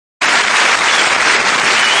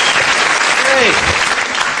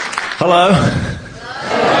Hello.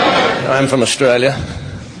 I'm from Australia.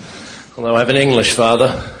 Although I have an English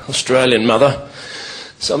father, Australian mother.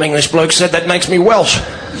 Some English bloke said that makes me Welsh. So,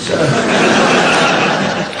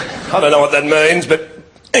 I don't know what that means, but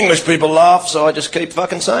English people laugh, so I just keep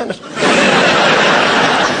fucking saying it.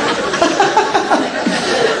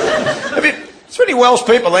 Is there any Welsh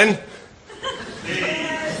people in?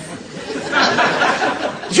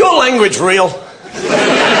 Is your language real?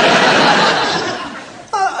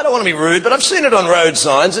 I don't want to be rude, but I've seen it on road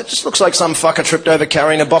signs. It just looks like some fucker tripped over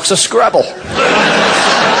carrying a box of Scrabble.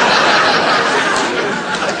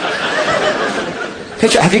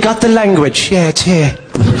 Picture, have you got the language? Yeah, it's here.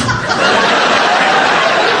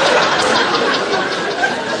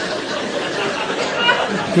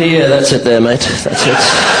 Yeah, that's it there, mate. That's it.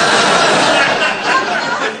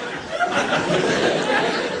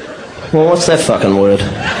 Well, what's that fucking word?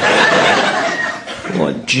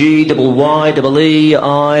 What?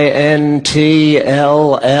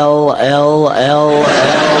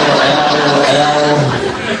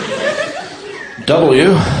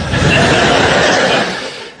 G-Y-E-E-I-N-T-L-L-L-L-L-W.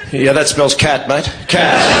 Yeah, that spells cat, mate.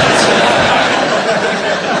 Cat.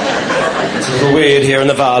 It's a little weird here in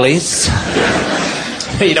the valleys.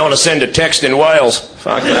 You don't want to send a text in Wales.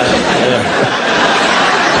 Fuck that. Yeah.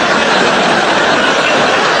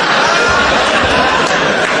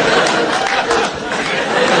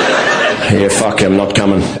 Yeah, fuck him, not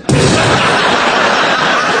coming.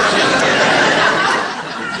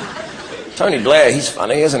 Tony Blair, he's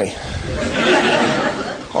funny, isn't he?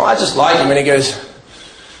 Oh, I just like him when he goes,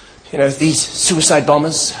 you know, these suicide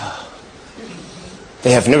bombers,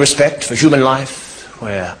 they have no respect for human life.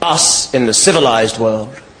 Where us in the civilized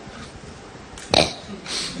world.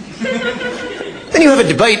 Then you have a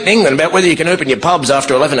debate in England about whether you can open your pubs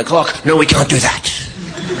after 11 o'clock. No, we can't do that.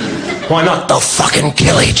 Why not? They'll fucking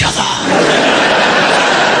kill each other.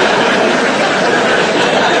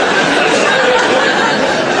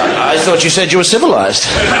 I thought you said you were civilized.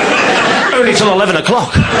 Only till 11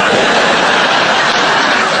 o'clock.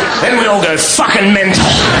 Then we all go fucking mental.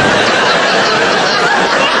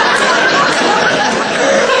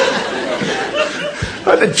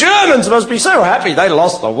 But the Germans must be so happy they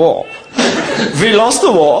lost the war. We lost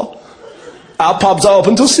the war. Our pubs are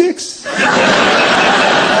open till 6.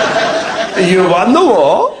 You won the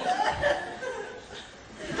war.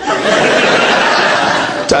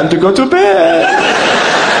 Time to go to bed.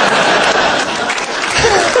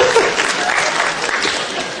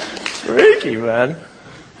 Freaky, man.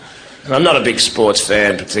 I'm not a big sports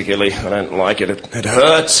fan, particularly. I don't like it. It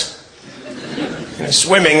hurts. You know,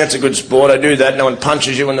 swimming, that's a good sport. I do that. No one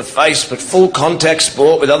punches you in the face. But full contact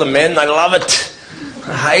sport with other men, I love it.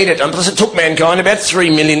 I hate it. And plus, it took mankind about 3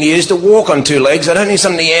 million years to walk on 2 legs. I don't need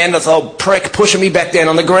some Neanderthal prick pushing me back down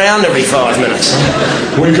on the ground every 5 minutes.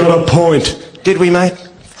 We got a point. Did we, mate?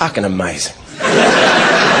 Fucking amazing.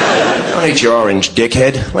 Don't eat your orange,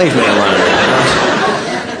 dickhead. Leave me alone.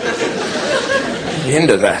 The end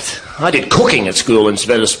of that. I did cooking at school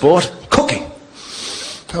instead of sport. Cooking.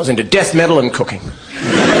 I was into death metal and cooking.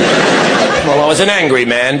 Well, I was an angry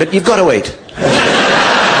man, but you've got to eat.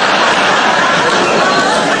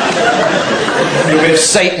 With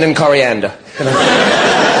Satan and coriander. You know?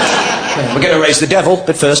 We're going to raise the devil,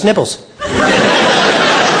 but first nibbles.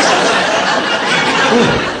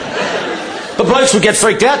 But blokes would get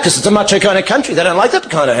freaked out because it's a macho kind of country. They don't like that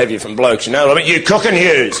kind of behaviour from blokes, you know. I mean, you cooking,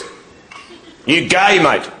 Hughes? You gay,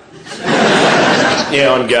 mate?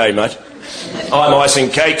 Yeah, I'm gay, mate. I'm icing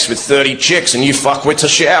cakes with 30 chicks and you fuckwits are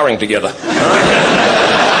showering together.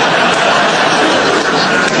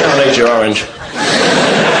 I'll eat your orange.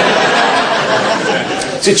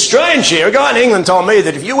 See, it's strange here. A guy in England told me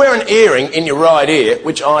that if you wear an earring in your right ear,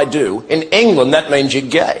 which I do, in England that means you're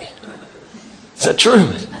gay. Is that true?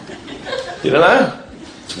 You don't know?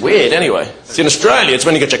 It's weird anyway. See, in Australia it's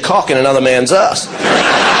when you get your cock in another man's ass.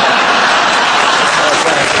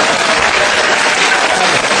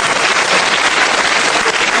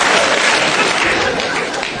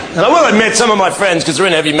 And I will admit, some of my friends, because they're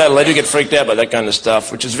in heavy metal, they do get freaked out by that kind of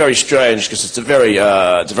stuff, which is very strange, because it's a very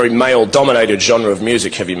male-dominated genre of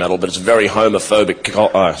music, heavy metal, but it's a very homophobic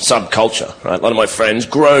subculture, right? A lot of my friends,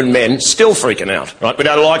 grown men, still freaking out, right? We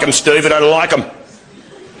don't like them, Steve, we don't like them.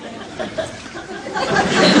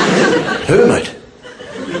 Who, mate?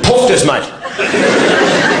 Poofters, mate.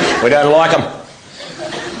 We don't like them.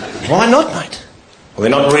 Why not, mate? Well, they're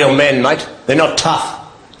not real men, mate. They're not tough.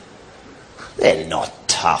 They're not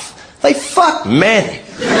tough. They fuck men.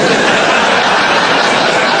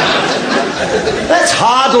 That's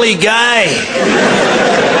hardly gay.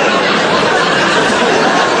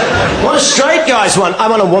 What do straight guys want? I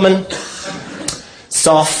want a woman.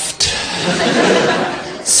 Soft,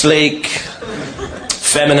 Sleek.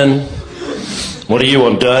 Feminine. What do you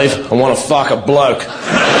want, Dave? I want to fuck a bloke.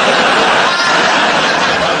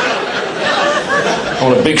 I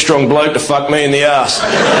want a big, strong bloke to fuck me in the arse.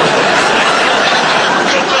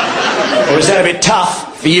 Or is that a bit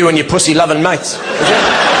tough for you and your pussy-loving mates?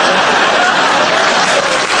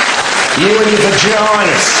 You and your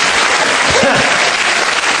vaginas.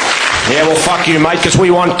 Yeah, well, fuck you, mate, because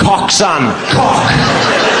we want cock, son. Cock.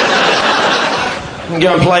 You can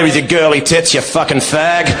go and play with your girly tits, you fucking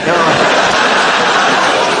fag.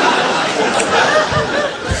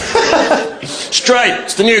 Straight.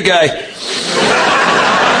 It's the new gay.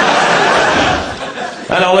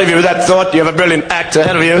 And I'll leave you with that thought. You have a brilliant act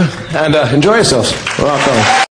ahead of you. And enjoy yourselves. Welcome.